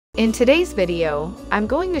In today's video, I'm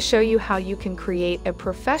going to show you how you can create a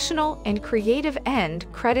professional and creative end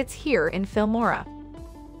credits here in Filmora.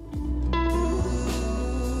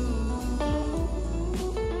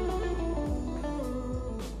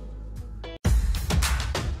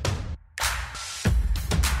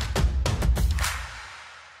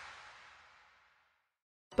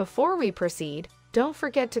 Before we proceed, don't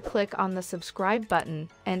forget to click on the subscribe button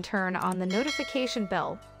and turn on the notification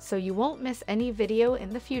bell so you won't miss any video in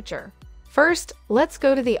the future. First, let's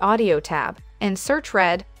go to the Audio tab and search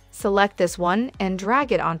Red, select this one and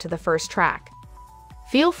drag it onto the first track.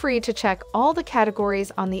 Feel free to check all the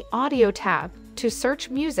categories on the Audio tab to search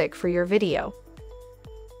music for your video.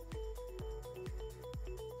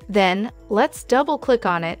 Then, let's double-click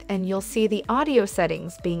on it and you'll see the audio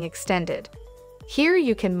settings being extended. Here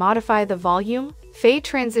you can modify the volume, fade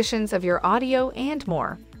transitions of your audio, and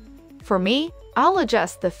more. For me, I'll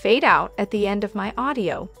adjust the fade out at the end of my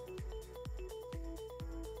audio.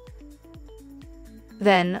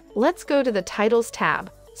 Then, let's go to the Titles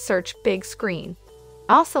tab, search Big Screen.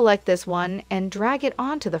 I'll select this one and drag it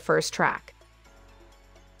onto the first track.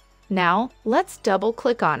 Now, let's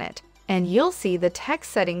double-click on it, and you'll see the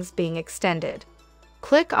text settings being extended.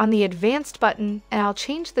 Click on the Advanced button and I'll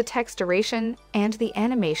change the text duration and the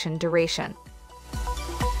animation duration.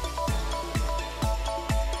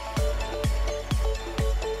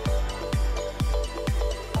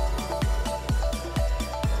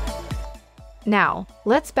 Now,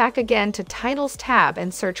 let's back again to Titles tab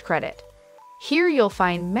and search Credit. Here you'll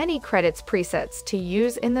find many credits presets to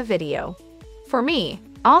use in the video. For me,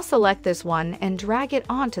 I'll select this one and drag it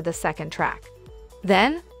onto the second track.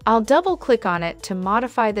 Then, I'll double-click on it to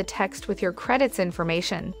modify the text with your credits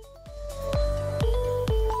information.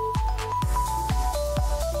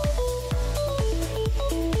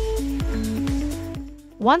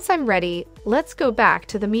 Once I'm ready, let's go back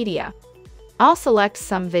to the media. I'll select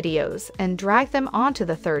some videos and drag them onto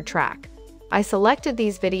the third track. I selected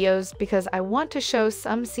these videos because I want to show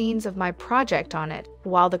some scenes of my project on it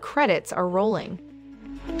while the credits are rolling.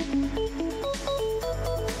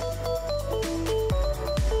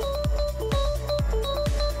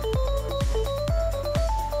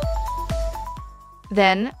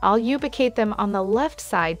 Then, I'll ubicate them on the left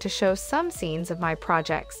side to show some scenes of my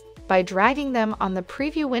projects by dragging them on the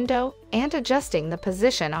preview window and adjusting the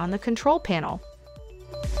position on the control panel.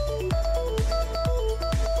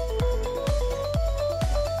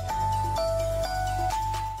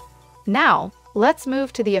 Now, let's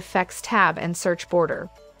move to the Effects tab and search Border.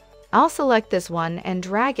 I'll select this one and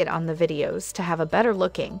drag it on the videos to have a better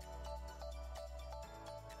looking.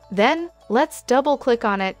 Then, let's double-click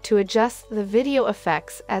on it to adjust the video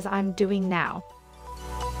effects as I'm doing now.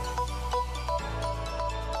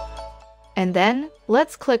 And then,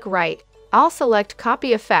 let's click right. I'll select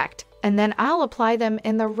Copy Effect, and then I'll apply them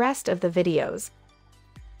in the rest of the videos.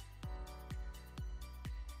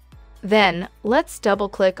 Then, let's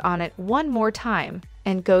double-click on it one more time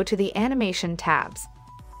and go to the Animation tabs.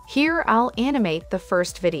 Here, I'll animate the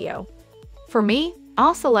first video. For me,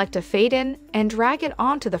 I'll select a fade in and drag it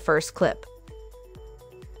onto the first clip.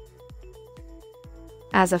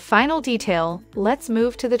 As a final detail, let's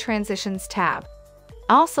move to the Transitions tab.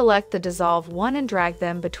 I'll select the Dissolve one and drag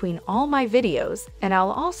them between all my videos, and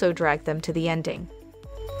I'll also drag them to the ending.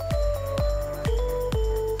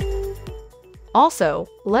 Also,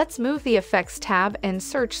 let's move the Effects tab and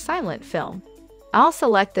search Silent Film. I'll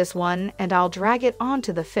select this one and I'll drag it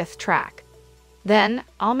onto the fifth track. Then,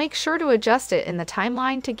 I'll make sure to adjust it in the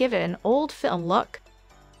timeline to give it an old film look.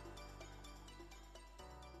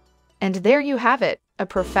 And there you have it, a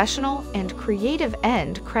professional and creative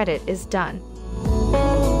end credit is done.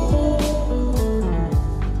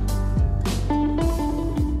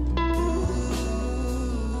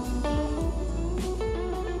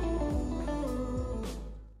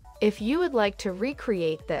 If you would like to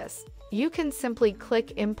recreate this, you can simply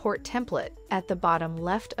click Import Template at the bottom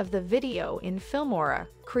left of the video in Filmora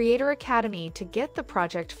Creator Academy to get the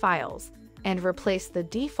project files and replace the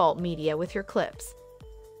default media with your clips.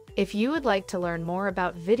 If you would like to learn more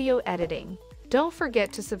about video editing, don't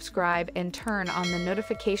forget to subscribe and turn on the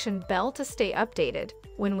notification bell to stay updated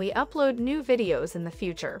when we upload new videos in the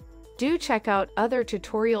future. Do check out other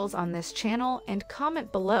tutorials on this channel and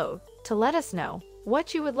comment below to let us know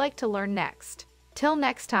what you would like to learn next. Till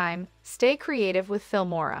next time, stay creative with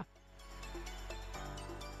Filmora.